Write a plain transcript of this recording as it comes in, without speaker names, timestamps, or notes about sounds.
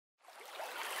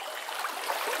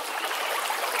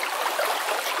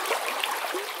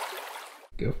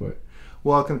Go for it.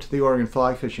 Welcome to the Oregon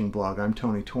Fly Fishing Blog. I'm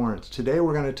Tony Torrence. Today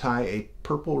we're going to tie a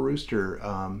Purple Rooster.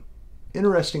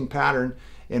 Interesting pattern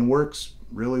and works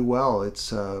really well.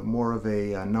 It's more of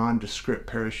a nondescript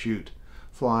parachute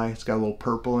fly. It's got a little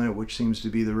purple in it, which seems to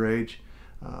be the rage.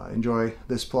 Enjoy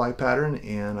this fly pattern,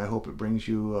 and I hope it brings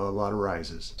you a lot of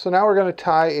rises. So now we're going to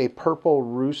tie a Purple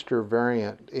Rooster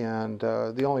variant, and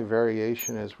the only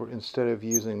variation is instead of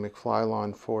using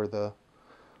McFlylon for the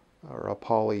or a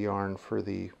poly yarn for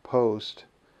the post,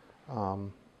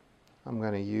 I'm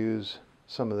going to use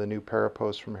some of the new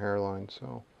Parapost from Hairline.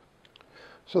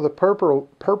 So the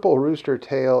Purple Rooster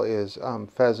tail is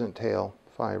pheasant tail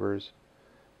fibers,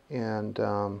 and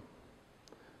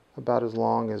about as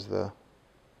long as the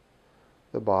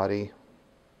body.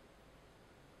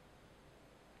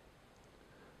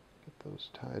 Get those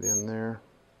tied in there.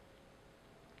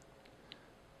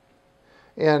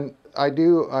 And I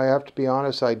have to be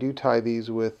honest, I do tie these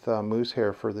with moose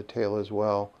hair for the tail as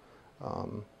well.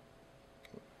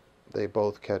 They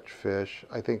both catch fish.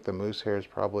 I think the moose hair is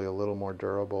probably a little more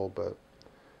durable, but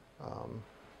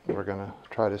we're going to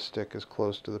try to stick as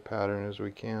close to the pattern as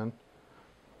we can.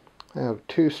 I have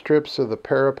 2 strips of the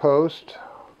Parapost.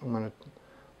 I'm going to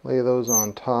lay those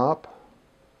on top.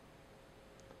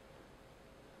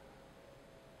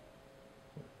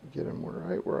 Get them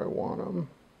right where I want them.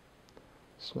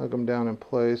 Snug them down in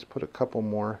place, put a couple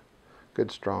more good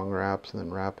strong wraps, and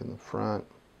then wrap in the front,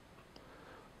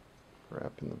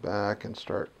 wrap in the back, and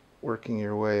start working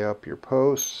your way up your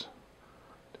posts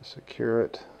to secure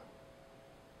it.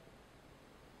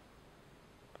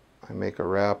 I make a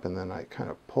wrap and then I kind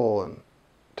of pull and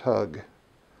tug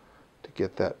to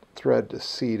get that thread to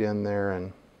seat in there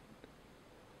and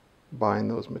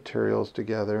bind those materials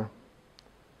together.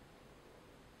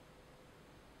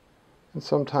 And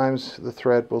sometimes the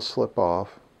thread will slip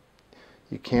off.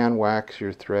 You can wax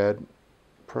your thread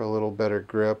for a little better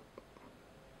grip.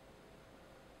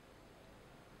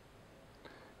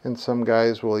 And some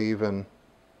guys will even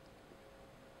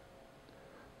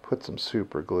put some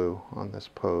super glue on this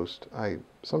post.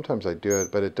 Sometimes I do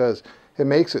it, but it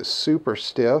makes it super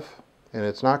stiff, and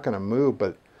it's not going to move,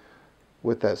 but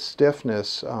with that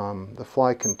stiffness, the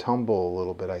fly can tumble a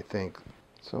little bit, I think.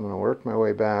 So I'm going to work my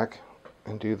way back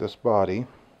and do this body.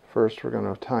 First we're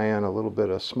going to tie in a little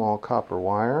bit of small copper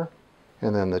wire,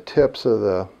 and then the tips of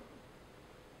the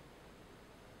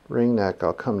ring neck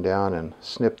I'll come down and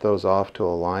snip those off to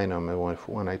align them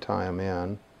when I tie them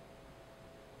in.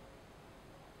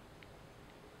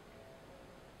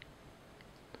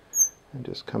 And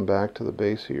just come back to the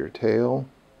base of your tail.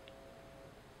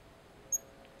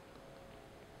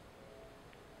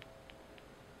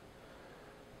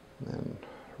 And then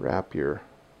wrap your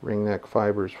ring neck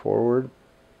fibers forward.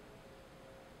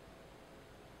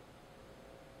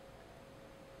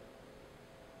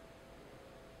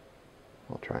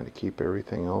 While trying to keep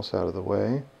everything else out of the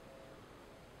way.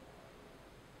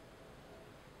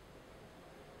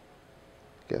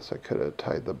 Guess I could have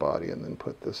tied the body and then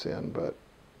put this in, but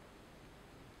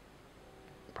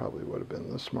probably would have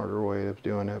been the smarter way of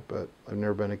doing it, but I've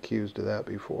never been accused of that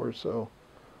before, so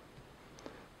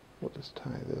we'll just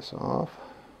tie this off.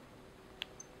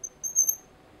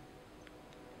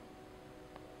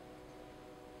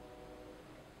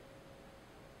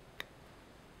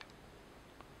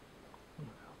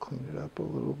 Clean it up a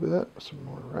little bit, some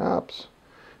more wraps,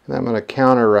 and I'm going to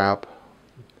counter wrap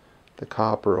the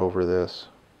copper over this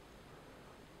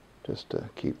just to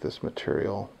keep this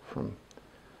material from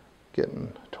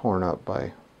getting torn up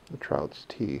by the trout's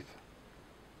teeth.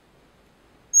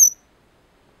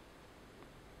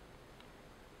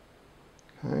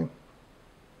 Okay, and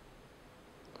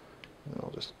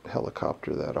I'll just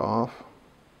helicopter that off.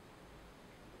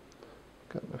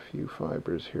 Got a few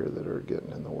fibers here that are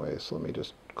getting in the way, so let me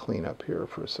just clean up here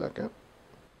for a second.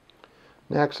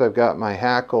 Next, I've got my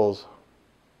hackles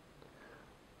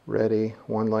ready,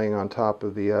 one laying on top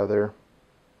of the other.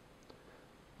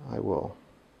 I will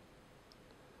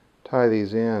tie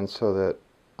these in so that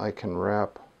I can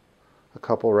wrap a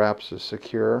couple wraps to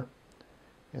secure,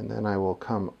 and then I will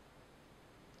come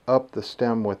up the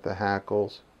stem with the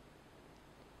hackles,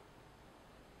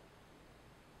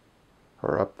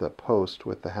 or up the post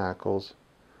with the hackles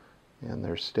and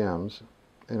their stems,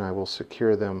 and I will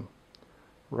secure them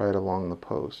right along the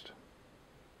post.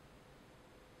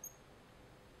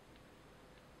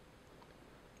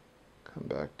 Come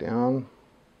back down.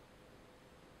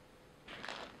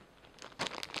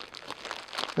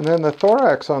 And then the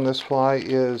thorax on this fly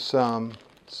is some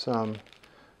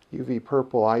UV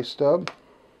purple eye stub.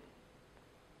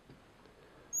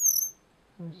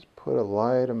 Just put a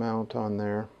light amount on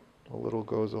there. A little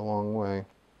goes a long way.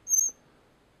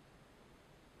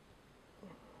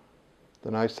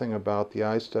 The nice thing about the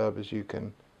eye stub is you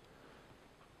can,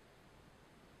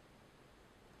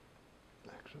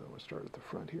 actually we'll start at the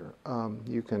front here,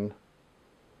 you can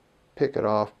pick it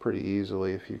off pretty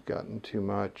easily if you've gotten too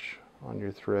much on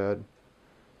your thread.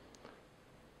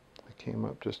 I came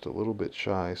up just a little bit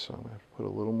shy, so I'm going to have to put a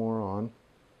little more on.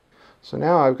 So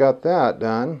now I've got that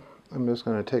done, I'm just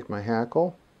going to take my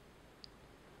hackle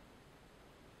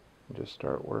and just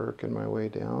start working my way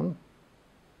down.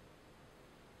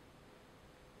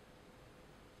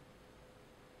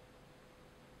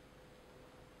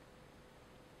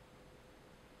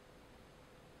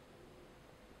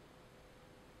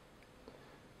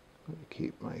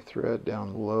 Keep my thread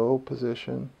down low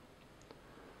position,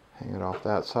 hang it off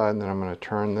that side, and then I'm going to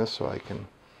turn this so I can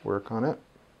work on it.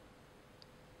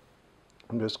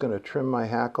 I'm just going to trim my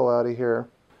hackle out of here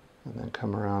and then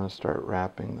come around and start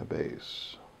wrapping the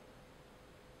base.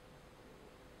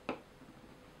 I'll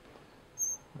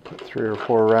put 3 or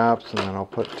 4 wraps, and then I'll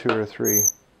put 2 or 3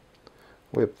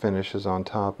 whip finishes on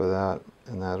top of that,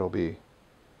 and that'll be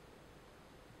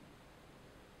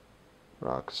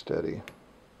rock steady.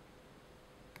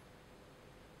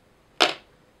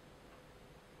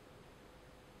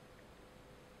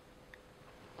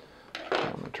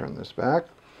 I'm going to turn this back.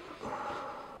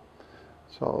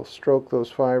 So I'll stroke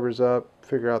those fibers up,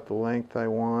 figure out the length I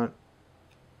want,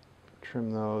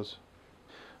 trim those.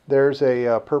 There's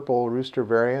a Purple Rooster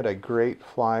variant, a great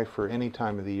fly for any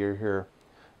time of the year here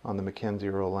on the Mackenzie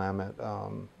Willamette,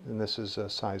 and this is a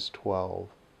size 12.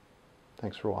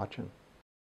 Thanks for watching.